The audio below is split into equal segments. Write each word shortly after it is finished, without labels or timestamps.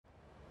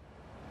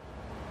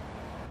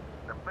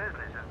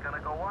business is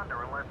gonna go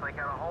under unless I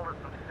get a hold of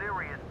some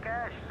serious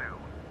cash soon.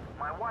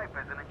 My wife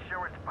has an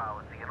insurance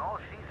policy, and all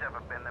she's ever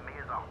been to me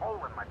is a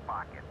hole in my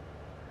pocket.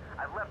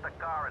 I've left the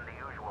car in the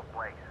usual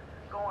place.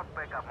 Go and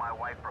pick up my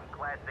wife from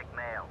Classic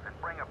Nails and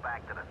bring her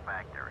back to the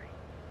factory.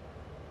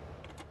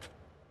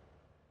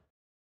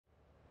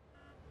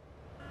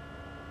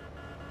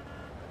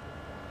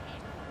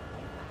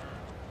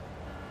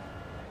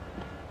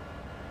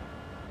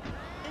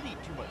 Eat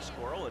too much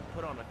squirrel and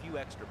put on a few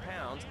extra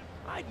pounds,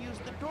 I'd use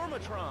the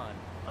Dormatron.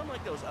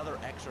 Unlike those other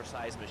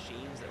exercise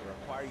machines that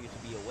require you to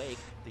be awake,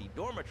 the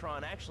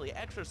Dormatron actually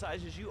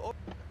exercises you.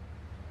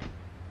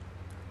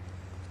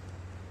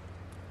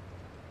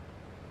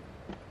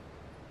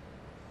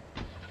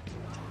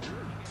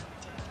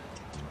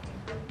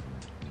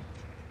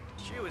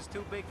 Shoe is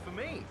too big for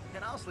me,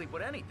 and I'll sleep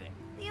with anything.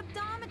 The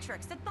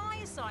Abdometrix, the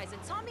thiasizer,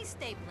 tummy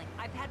stapling.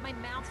 I've had my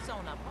mouth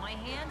sewn up, my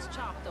hands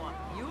chopped off.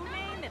 You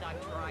name it,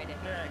 I've tried it.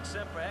 Yeah,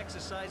 except for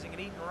exercising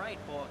and eating right,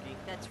 Porky.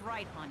 That's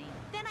right, honey.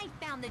 Then I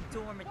found the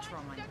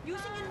Dormatron.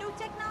 Using a new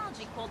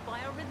technology called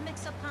biorhythmic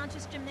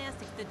subconscious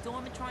gymnastics, the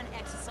Dormatron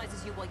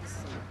exercises you while you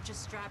sleep.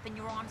 Just strap in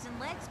your arms and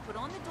legs, put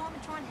on the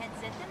Dormatron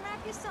headset, then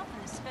wrap yourself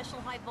in a special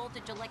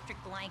high-voltage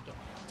electric blanket.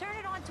 Turn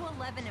it on to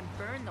 11 and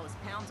burn those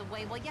pounds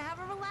away while you have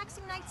a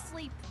relaxing night's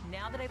sleep.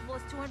 Now that I've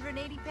lost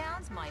 280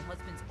 pounds, my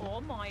husband's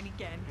all mine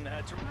again.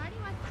 That's right. Marty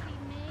wants to see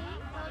me,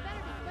 so it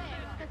better be quick,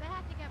 because I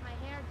have to get my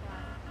hair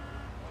done.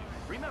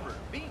 Remember,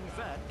 being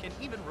fat can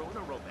even ruin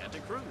a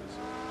romantic cruise.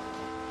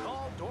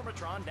 Call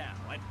Dormatron now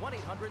at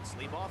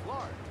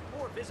 1-800-SLEEP-OFF-LARD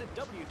or visit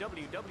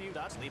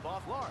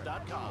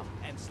www.sleepofflard.com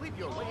and sleep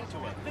your way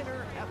to a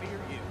thinner, happier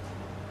you.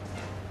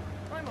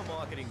 I'm a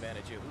marketing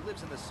manager who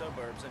lives in the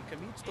suburbs and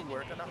commutes to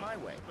work on the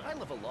highway. I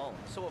live alone,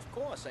 so of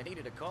course I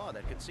needed a car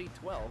that could seat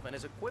 12 and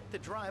is equipped to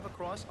drive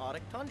across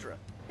Arctic tundra.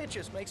 It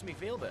just makes me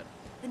feel better.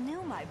 The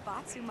new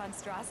Maibatsu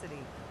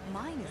monstrosity.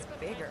 Mine is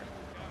bigger.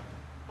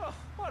 Oh,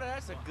 well,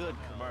 that's a good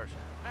commercial.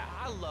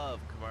 I love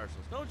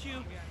commercials, don't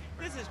you?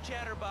 This is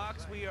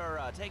Chatterbox. We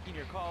are taking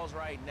your calls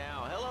right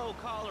now. Hello,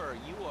 caller.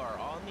 You are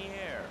on the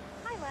air.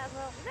 Hi,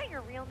 Laszlo. Is that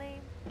your real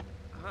name?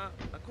 Huh?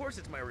 Of course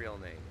it's my real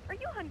name. Are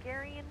you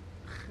Hungarian?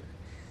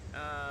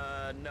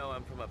 No,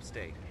 I'm from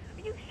upstate.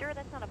 Are you sure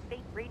that's not a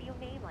fake radio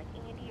name like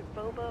Andy or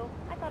Bobo?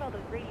 I thought all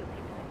those radio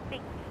names were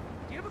fake.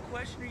 Do you have a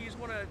question or you just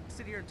want to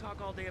sit here and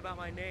talk all day about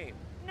my name?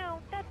 No,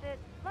 that's it.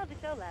 Love the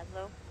show,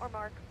 Laszlo. Or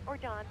Mark. Or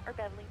John. Or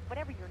Beverly.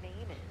 Whatever your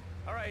name is.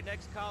 All right,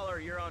 next caller.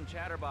 You're on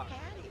Chatterbox.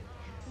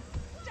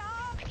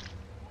 Stop!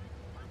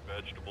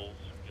 Vegetables,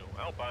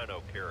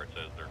 albino carrots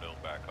as they're known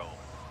back home.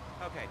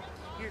 Okay,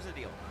 here's the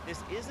deal.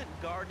 This isn't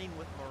Gardening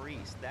with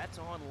Maurice. That's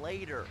on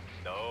later.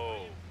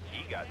 No,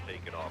 he got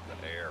taken off the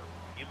air.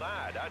 He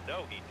lied. I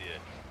know he did.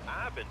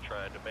 I've been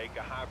trying to make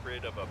a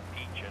hybrid of a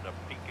peach and a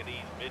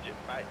Pekingese midget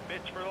fight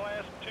bitch for the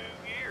last 2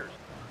 years.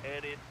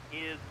 And it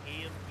is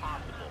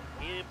impossible.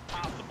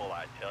 Impossible,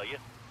 I tell you.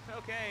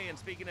 Okay, and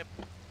speaking of...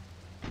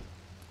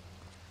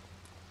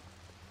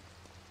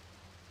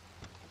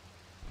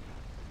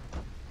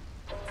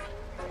 I'm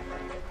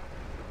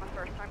a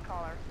first-time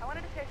caller. I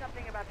wanted to say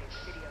something about these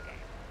video games.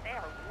 They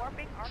are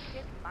warping our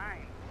kids'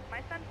 minds.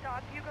 My son's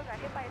dog, Hugo, got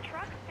hit by a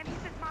truck, and he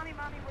says, Mommy,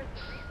 Mommy, where's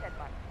the reset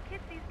button?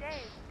 Kids these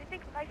days, they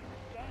think life is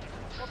a game.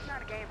 Well, it's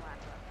not a game,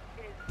 Laszlo.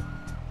 It is